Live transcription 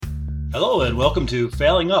Hello and welcome to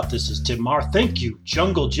Failing Up. This is Tim Marr. Thank you,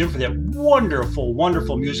 Jungle Jim, for that wonderful,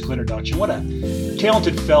 wonderful musical introduction. What a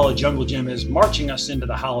talented fellow Jungle Jim is, marching us into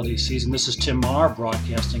the holiday season. This is Tim Marr,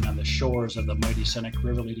 broadcasting on the shores of the mighty Seneca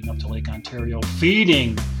River leading up to Lake Ontario,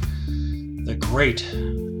 feeding the great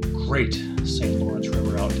St. Lawrence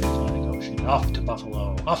River out to the Atlantic Ocean, off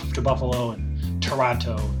to Buffalo and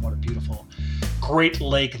Toronto, and what a beautiful great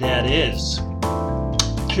lake that is.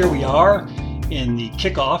 Here we are in the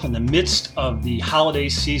kickoff, in the midst of the holiday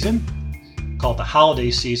season. Call it the holiday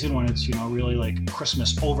season when it's, really like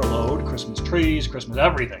Christmas overload, Christmas trees, Christmas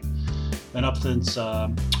everything. Been up since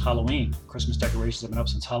Halloween. Christmas decorations have been up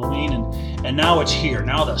since Halloween, and now it's here.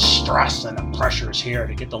 Now the stress and the pressure is here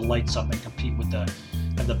to get the lights up and compete with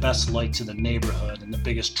the best lights in the neighborhood and the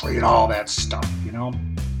biggest tree and all that stuff,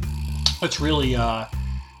 It's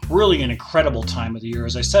really an incredible time of the year.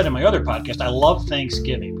 As I said in my other podcast, I love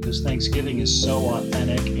Thanksgiving because Thanksgiving is so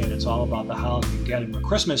authentic and it's all about the holiday gathering. Where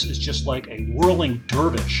Christmas is just like a whirling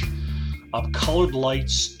dervish of colored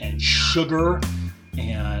lights and sugar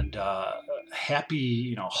and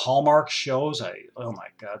happy, Hallmark shows. Oh my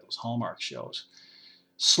God, those Hallmark shows.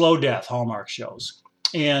 Slow death Hallmark shows.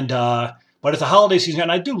 And but it's a holiday season,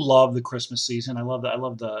 and I do love the Christmas season. I love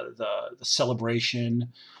the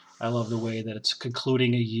celebration. I love the way that it's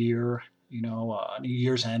concluding a year, New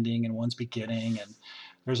Year's ending and one's beginning, and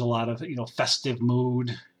there's a lot of, festive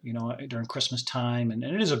mood, during Christmas time, and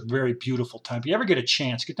it is a very beautiful time. If you ever get a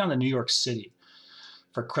chance, get down to New York City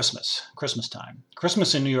for Christmas time.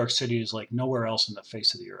 Christmas in New York City is like nowhere else on the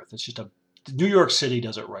face of the earth. It's just New York City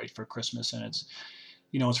does it right for Christmas, and it's,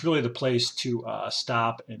 it's really the place to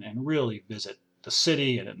stop and really visit the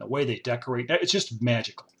city and the way they decorate. It's just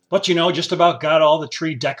magical. But, just about got all the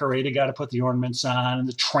tree decorated, got to put the ornaments on and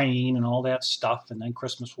the train and all that stuff. And then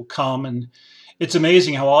Christmas will come. And it's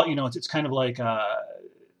amazing how all, it's kind of like, I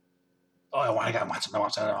want some.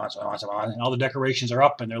 And all the decorations are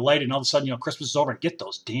up and they're lighted. And all of a sudden, Christmas is over, and get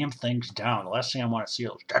those damn things down. The last thing I want to see are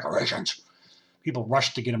those decorations. People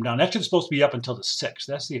rush to get them down. Actually, it's supposed to be up until the 6th.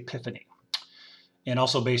 That's the Epiphany. And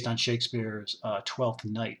also based on Shakespeare's Twelfth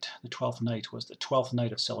Night. The Twelfth Night was the 12th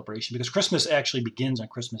night of celebration, because Christmas actually begins on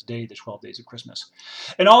Christmas Day, the 12 days of Christmas.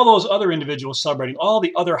 And all those other individuals celebrating all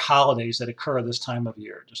the other holidays that occur this time of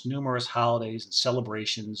year, just numerous holidays and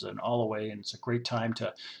celebrations and all the way. And it's a great time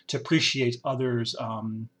to appreciate others'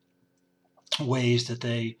 ways that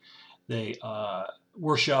they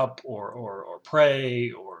worship or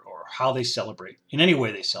pray or how they celebrate, in any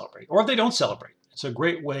way they celebrate, or if they don't celebrate. It's a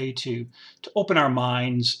great way to open our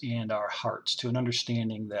minds and our hearts to an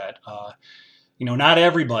understanding that, not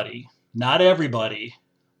everybody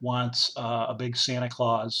wants a big Santa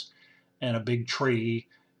Claus and a big tree.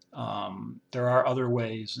 There are other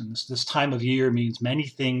ways, and this time of year means many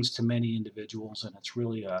things to many individuals, and it's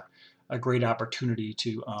really a great opportunity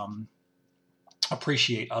to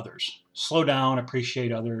appreciate others. Slow down,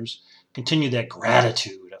 appreciate others, continue that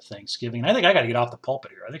gratitude of Thanksgiving. And I think I got to get off the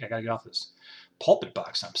pulpit here. I think I got to get off this pulpit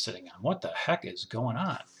box I'm sitting on. What the heck is going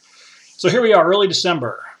on? So here we are, early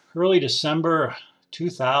December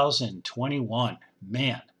 2021.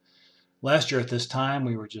 Man, last year at this time,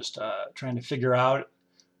 we were just trying to figure out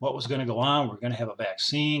what was going to go on. We're going to have a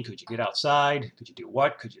vaccine. Could you get outside? Could you do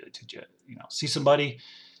what? Could you see somebody?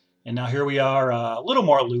 And now here we are, a little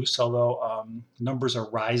more loose, although numbers are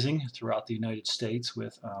rising throughout the United States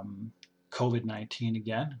with COVID-19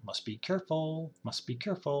 again. Must be careful.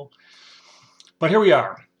 But here we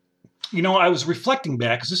are. I was reflecting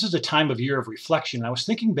back, because this is a time of year of reflection. I was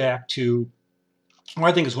thinking back to who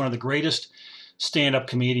I think is one of the greatest stand-up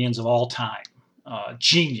comedians of all time,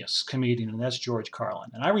 genius comedian, and that's George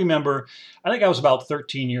Carlin. And I remember, I think I was about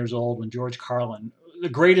 13 years old when George Carlin, the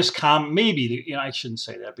greatest I shouldn't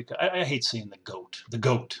say that, because I hate saying the goat.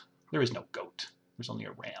 There is no goat. There's only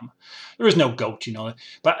a ram. There is no goat,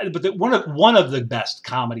 But one of the best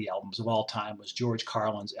comedy albums of all time was George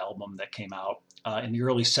Carlin's album that came out in the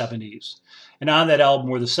early 70s. And on that album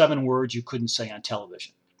were the 7 words you couldn't say on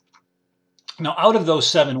television. Now, out of those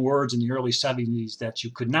 7 words in the early 70s that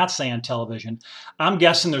you could not say on television, I'm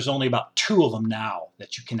guessing there's only about 2 of them now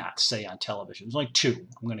that you cannot say on television. There's only 2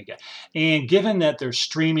 I'm going to get. And given that there's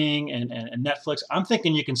streaming and Netflix, I'm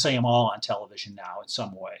thinking you can say them all on television now in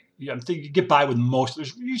some way. You get by with most.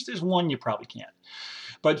 There's one you probably can't.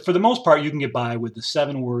 But for the most part, you can get by with the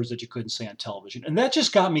 7 words that you couldn't say on television. And that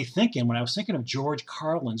just got me thinking when I was thinking of George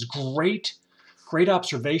Carlin's great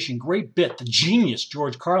observation, great bit, the genius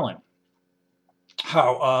George Carlin.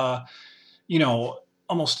 How,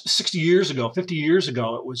 almost 60 years ago, 50 years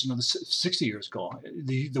ago, it was, 60 years ago,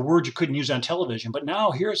 the word you couldn't use on television. But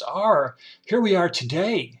now here we are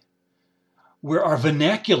today, where our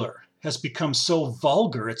vernacular has become so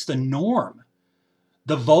vulgar. It's the norm.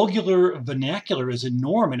 The vulgar vernacular is a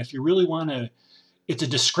norm. And if you really want to, it's a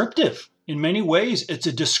descriptive. In many ways, it's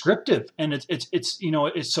a descriptive. And it's you know,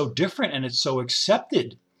 it's so different and it's so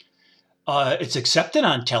accepted. It's accepted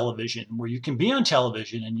on television, where you can be on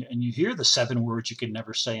television and you hear the 7 words you could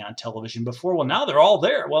never say on television before. Well, now they're all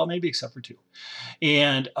there. Well, maybe except for 2.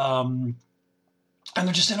 And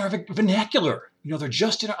they're just in our vernacular. You know, they're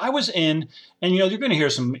just in. I was in, and you know, you're going to hear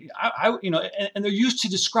some. You know, and they're used to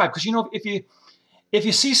describe, because you know, if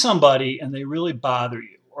you see somebody and they really bother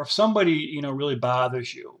you, or if somebody, you know, really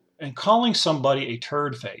bothers you, and calling somebody a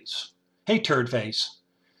turd face, hey, turd face.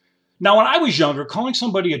 Now, when I was younger, calling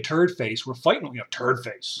somebody a turd face, we're fighting, you know, turd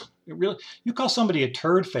face. You call somebody a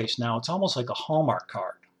turd face now, it's almost like a Hallmark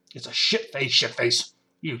card. It's a shit face,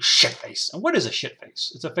 you shit face. And what is a shit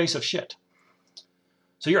face? It's a face of shit.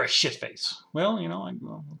 So you're a shit face. Well, you know,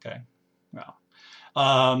 okay. Well,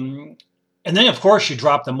 and then, of course, you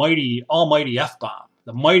drop the almighty F-bomb,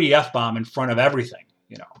 the mighty F-bomb in front of everything,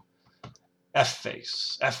 you know.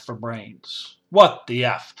 F-face, F for brains. What the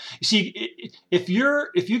F? You see, if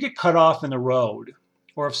you get cut off in the road,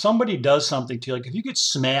 or if somebody does something to you, like if you get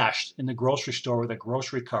smashed in the grocery store with a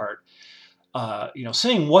grocery cart, you know,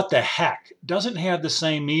 saying what the heck doesn't have the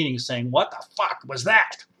same meaning as saying what the fuck was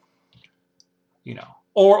that? You know,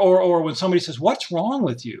 or when somebody says, what's wrong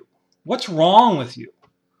with you? What's wrong with you?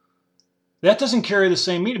 That doesn't carry the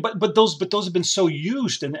same meaning. But those have been so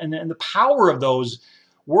used, and the power of those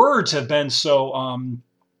words have been so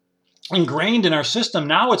ingrained in our system.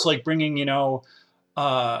 Now it's like bringing, you know,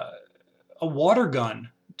 a water gun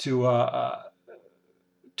to a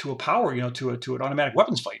power, you know, to an automatic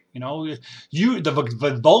weapons fight. You know,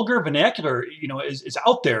 the vulgar vernacular, you know, is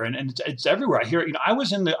out there, and it's everywhere. I hear it. You know, I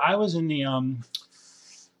was in the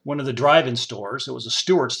one of the drive-in stores. It was a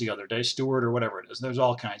Stewart's the other day, Stewart or whatever it is. There's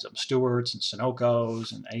all kinds of them, Stewart's and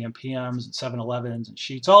Sunoco's and AMPM's and 7-Elevens and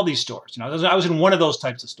Sheetz, all these stores. You know, I was in one of those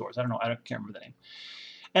types of stores. I can't remember the name.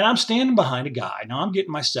 And I'm standing behind a guy. Now I'm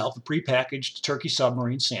getting myself a prepackaged turkey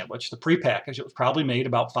submarine sandwich. The prepackaged, it was probably made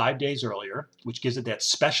about 5 days earlier, which gives it that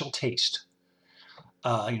special taste.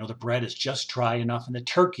 You know, the bread is just dry enough, and the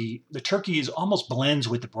turkey is almost blends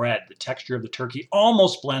with the bread. The texture of the turkey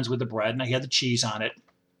almost blends with the bread, and I had the cheese on it.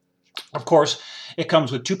 Of course, it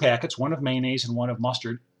comes with 2 packets, one of mayonnaise and one of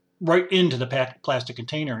mustard, right into the plastic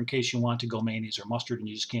container in case you want to go mayonnaise or mustard and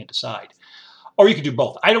you just can't decide. Or you could do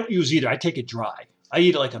both. I don't use either. I take it dry. I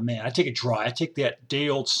eat it like a man. I take it dry. I take that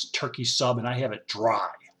day-old turkey sub and I have it dry.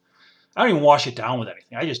 I don't even wash it down with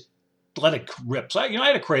anything. I just let it rip. So I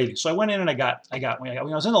had a craving. So I went in and I got when I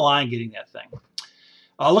was in the line getting that thing.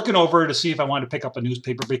 Looking over to see if I wanted to pick up a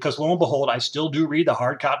newspaper, because lo and behold, I still do read the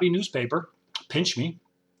hard copy newspaper. Pinch me.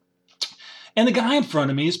 And the guy in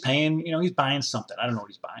front of me is paying, you know, he's buying something. I don't know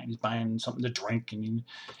what he's buying. He's buying something to drink, and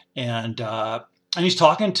he's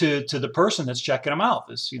talking to the person that's checking him out.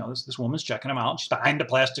 This woman's checking him out. She's behind the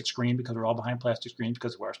plastic screen, because we're all behind plastic screens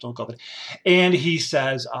because we're still COVID. And he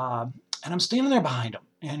says, and I'm standing there behind him,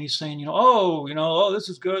 and he's saying, oh, this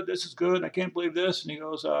is good. I can't believe this. And he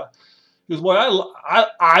goes, well,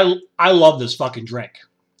 I love this fucking drink.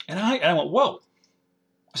 And I went, whoa.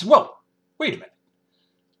 I said, whoa, wait a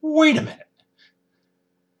minute.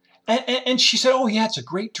 And she said, oh yeah, it's a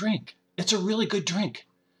great drink. It's a really good drink.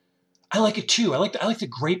 I like it too. I like the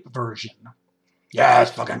grape version. Yeah,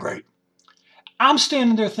 it's fucking great. I'm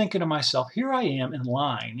standing there thinking to myself, here I am in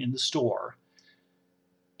line in the store,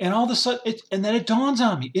 and all of a sudden, and then it dawns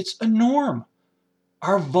on me, it's a norm.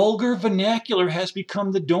 Our vulgar vernacular has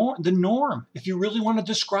become the norm. If you really want to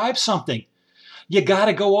describe something, you got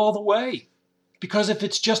to go all the way, because if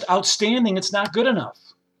it's just outstanding, it's not good enough.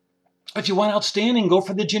 If you want outstanding, go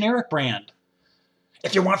for the generic brand.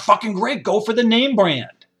 If you want fucking great, go for the name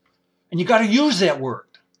brand. And you got to use that word.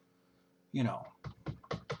 You know.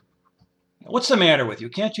 What's the matter with you?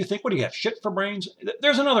 Can't you think? What do you have? Shit for brains?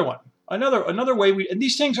 There's another one. Another way and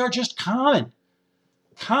these things are just common.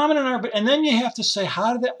 Common in our, and then you have to say,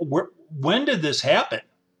 when did this happen?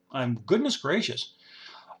 Goodness gracious.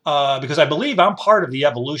 Because I believe I'm part of the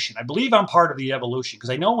evolution. Because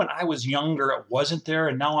I know when I was younger, it wasn't there,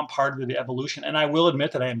 and now I'm part of the evolution. And I will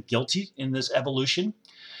admit that I am guilty in this evolution.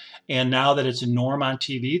 And now that it's a norm on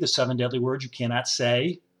TV, the 7 deadly words you cannot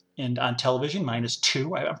say, and on television, minus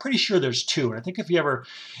 2. I'm pretty sure there's 2. And I think if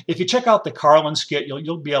you check out the Carlin skit,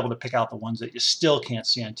 you'll be able to pick out the ones that you still can't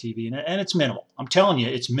see on TV. And it's minimal. I'm telling you,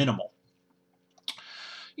 it's minimal.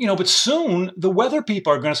 You know, but soon the weather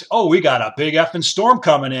people are going to say, oh, we got a big effing storm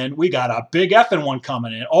coming in. We got a big effing one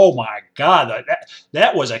coming in. Oh, my God.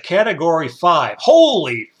 That was a Category 5.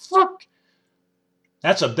 Holy fuck.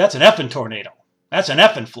 That's an effing tornado. That's an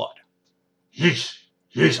effing flood. Yeesh,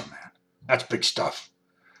 yeesh, man. That's big stuff.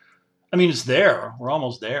 I mean, it's there. We're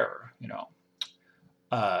almost there, you know.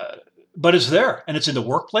 Uh, but it's there, and it's in the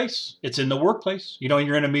workplace. It's in the workplace. You know,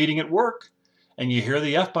 you're in a meeting at work, and you hear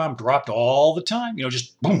the F-bomb dropped all the time. You know,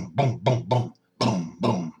 just boom, boom, boom, boom, boom,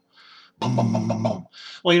 boom, boom, boom, boom, boom, boom.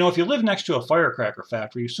 Well, you know, if you live next to a firecracker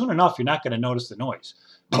factory, soon enough, you're not going to notice the noise.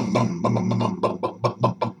 Boom, boom, boom, boom, boom, boom, boom, boom, boom,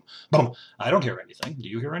 boom, boom, boom. I don't hear anything. Do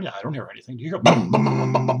you hear anything? I don't hear anything. Do you hear boom, boom,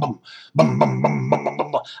 boom, boom, boom, boom, boom, boom, boom, boom, boom,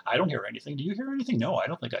 boom, boom? I don't hear anything. Do you hear anything? No, I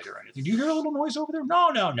don't think I hear anything. Do you hear a little noise over there? No,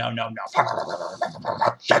 no, no, no, no.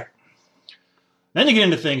 Then you get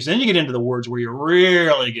into things, then you get into the words where you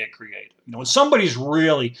really get creative. You know, when somebody's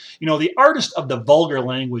really, you know, the artist of the vulgar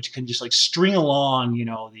language can just like string along, you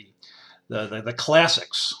know, the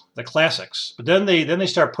classics, But then they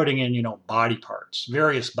start putting in, you know, body parts,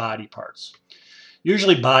 various body parts.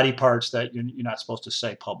 Usually body parts that you're not supposed to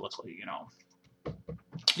say publicly, you know.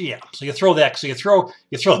 Yeah, so you throw that, so you throw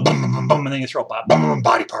bum, bum, bum, bum, and then you throw bum, bum, bum,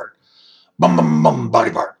 body part. Bum, bum, bum,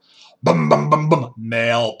 body part. Bum, bum, bum, bum,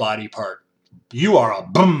 male body part. You are a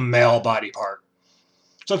boom male body part.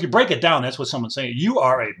 So if you break it down, that's what someone's saying. You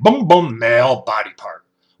are a boom boom male body part.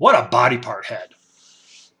 What a body part head.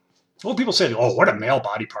 Well, people say, oh, what a male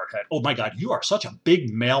body part head. Oh my God, you are such a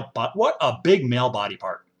big male body. What a big male body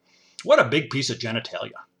part. What a big piece of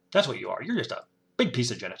genitalia. That's what you are. You're just a big piece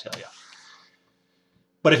of genitalia.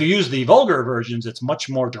 But if you use the vulgar versions, it's much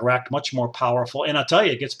more direct, much more powerful. And I'll tell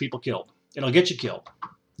you, it gets people killed. It'll get you killed.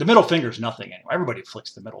 The middle finger is nothing anymore. Everybody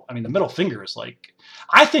flicks the middle. I mean, the middle finger is like,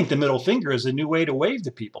 I think the middle finger is a new way to wave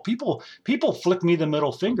to people. People flick me the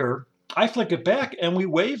middle finger. I flick it back and we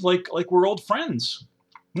wave like we're old friends.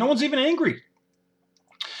 No one's even angry.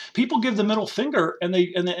 People give the middle finger and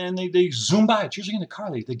they zoom by. It's usually in the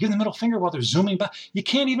car. They give the middle finger while they're zooming by. You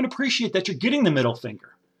can't even appreciate that you're getting the middle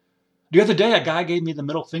finger. The other day, a guy gave me the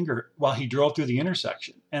middle finger while he drove through the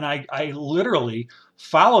intersection. And I literally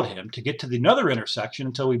followed him to get to another intersection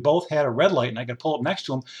until we both had a red light and I could pull up next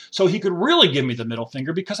to him so he could really give me the middle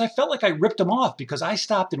finger because I felt like I ripped him off because I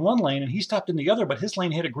stopped in one lane and he stopped in the other, but his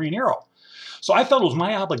lane had a green arrow. So I felt it was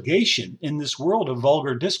my obligation in this world of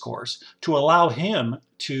vulgar discourse to allow him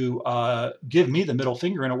to give me the middle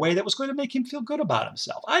finger in a way that was going to make him feel good about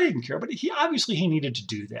himself. I didn't care, but he needed to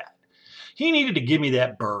do that. He needed to give me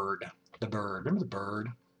that bird. The bird. Remember the bird?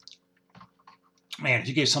 Man, if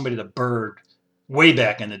you gave somebody the bird way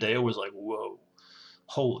back in the day, it was like, whoa,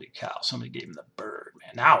 holy cow, somebody gave him the bird,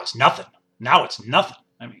 man. Now it's nothing. Now it's nothing.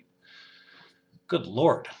 I mean, good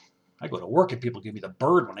Lord. I go to work and people give me the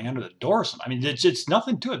bird when I enter the door. I mean, it's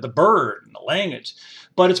nothing to it. The bird and the language,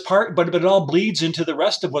 but it's but it all bleeds into the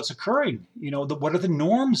rest of what's occurring. You know, what are the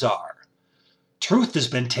norms are. Truth has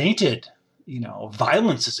been tainted. You know,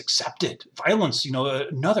 violence is accepted. Violence, you know,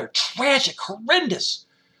 another tragic, horrendous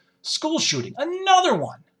school shooting. Another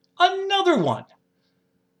one. Another one.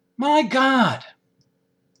 My God.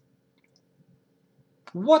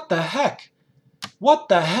 What the heck? What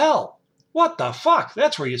the hell? What the fuck?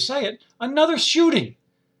 That's where you say it. Another shooting.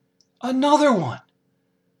 Another one.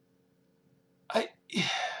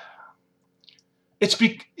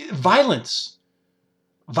 Violence.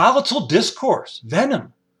 Volatile discourse.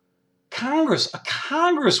 Venom. A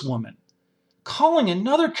congresswoman calling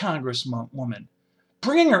another congresswoman,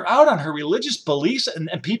 bringing her out on her religious beliefs, and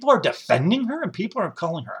people are defending her and people are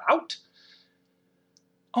calling her out.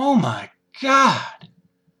 Oh my God.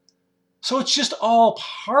 So it's just all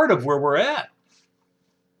part of where we're at.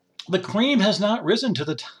 The cream has not risen to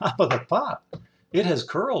the top of the pot. It has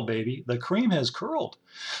curled, baby. The cream has curled.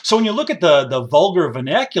 So when you look at the vulgar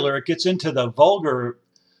vernacular, it gets into the vulgar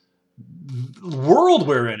world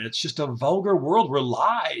we're in. It's just a vulgar world where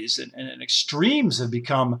lies and extremes have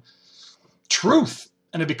become truth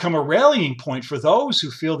and have become a rallying point for those who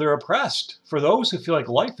feel they're oppressed, for those who feel like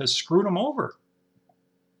life has screwed them over.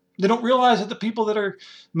 They don't realize that the people that are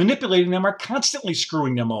manipulating them are constantly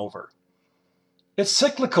screwing them over. It's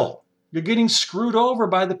cyclical. You're getting screwed over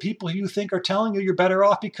by the people who you think are telling you you're better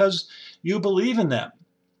off because you believe in them.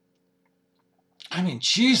 I mean,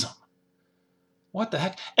 jeez. What the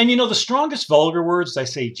heck? And you know, the strongest vulgar words, I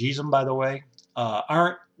say Jesus, by the way,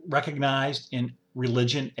 aren't recognized in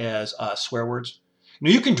religion as swear words. You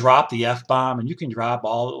know, you can drop the F-bomb and you can drop a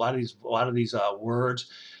lot of these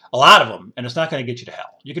words, a lot of them, and it's not going to get you to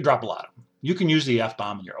hell. You can drop a lot of them. You can use the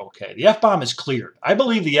F-bomb and you're okay. The F-bomb is cleared. I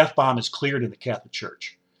believe the F-bomb is cleared in the Catholic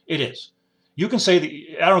Church. It is. You can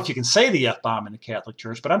say I don't know if you can say the F-bomb in the Catholic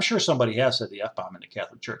Church, but I'm sure somebody has said the F-bomb in the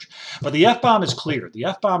Catholic Church. But the F-bomb is cleared. The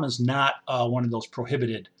F-bomb is not one of those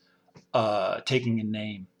prohibited taking a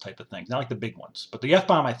name type of things. Not like the big ones. But the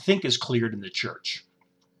F-bomb, I think, is cleared in the church.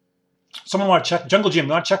 Someone want to check? Jungle Jim,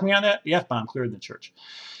 you want to check me on that? The F-bomb cleared in the church.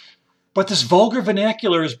 But this vulgar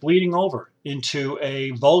vernacular is bleeding over into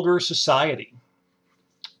a vulgar society.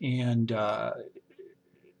 And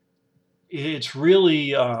it's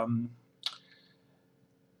really,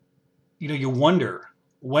 you wonder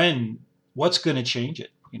what's going to change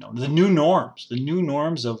it. The new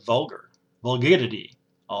norms of vulgarity,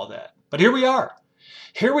 all that. But here we are.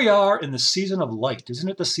 Here we are in the season of light. Isn't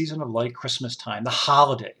it the season of light, Christmas time, the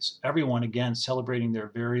holidays? Everyone, again, celebrating their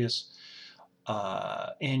various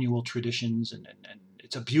annual traditions, and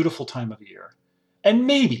it's a beautiful time of year. And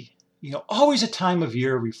maybe, always a time of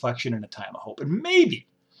year of reflection and a time of hope. And maybe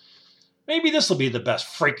this will be the best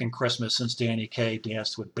freaking Christmas since Danny Kaye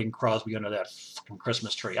danced with Bing Crosby under that fucking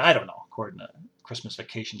Christmas tree. I don't know, according to Christmas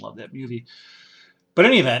Vacation, love that movie. But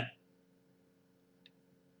in any event,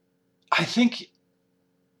 I think,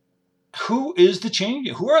 who is the change?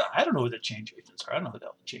 I don't know who the change agents are. I don't know who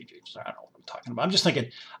the change agents are. I don't know what I'm talking about.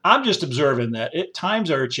 I'm just observing that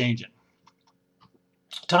times are changing.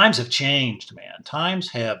 Times have changed, man.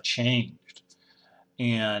 Times have changed.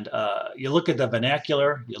 And you look at the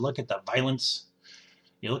vernacular, you look at the violence,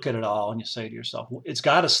 you look at it all, and you say to yourself, it's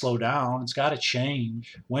got to slow down. It's got to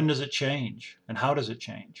change. When does it change? And how does it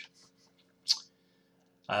change?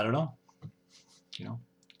 I don't know.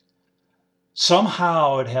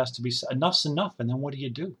 Somehow it has to be, enough's enough, and then what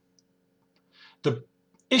do? The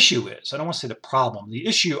issue is, I don't want to say the problem, the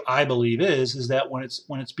issue I believe is that when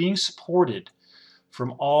it's being supported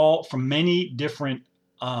from many different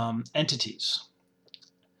entities,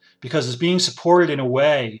 because it's being supported in a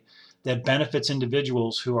way that benefits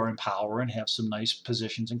individuals who are in power and have some nice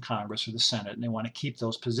positions in Congress or the Senate, and they want to keep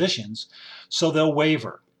those positions, so they'll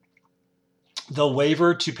waver. They'll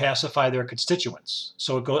waver to pacify their constituents.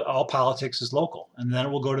 So all politics is local, and then it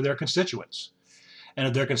will go to their constituents. And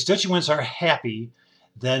if their constituents are happy,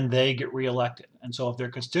 then they get reelected. And so if their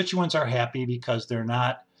constituents are happy because they're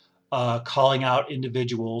not calling out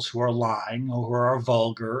individuals who are lying or who are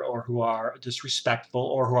vulgar or who are disrespectful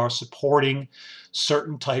or who are supporting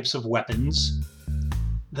certain types of weapons,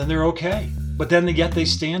 then they're okay. But then yet they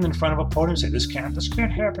stand in front of a podium and say, this can't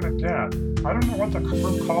happen again. I don't know what the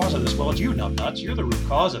root cause of this. Well, it's you, numbnuts. You're the root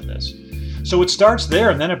cause of this. So it starts there,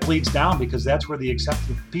 and then it bleeds down, because that's where the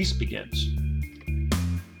acceptance of peace begins.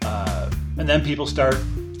 And then people start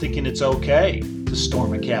thinking it's okay to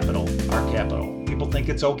storm our capital. People think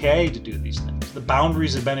it's okay to do these things. The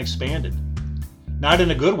boundaries have been expanded. Not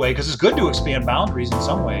in a good way, because it's good to expand boundaries in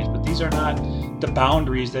some ways, but these are not the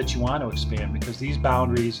boundaries that you want to expand, because these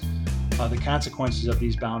boundaries, the consequences of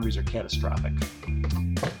these boundaries are catastrophic.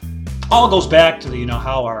 All goes back to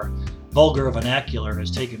how our vulgar vernacular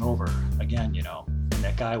has taken over again, and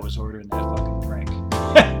that guy was ordering that fucking drink.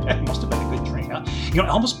 It must have been a good drink, huh? I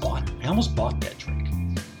almost bought that drink.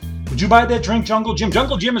 Would you buy that drink, Jungle Jim?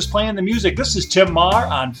 Jungle Jim is playing the music. This is Tim Marr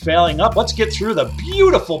on Failing Up. Let's get through the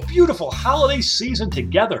beautiful, beautiful holiday season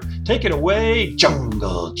together. Take it away,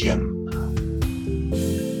 Jungle Jim.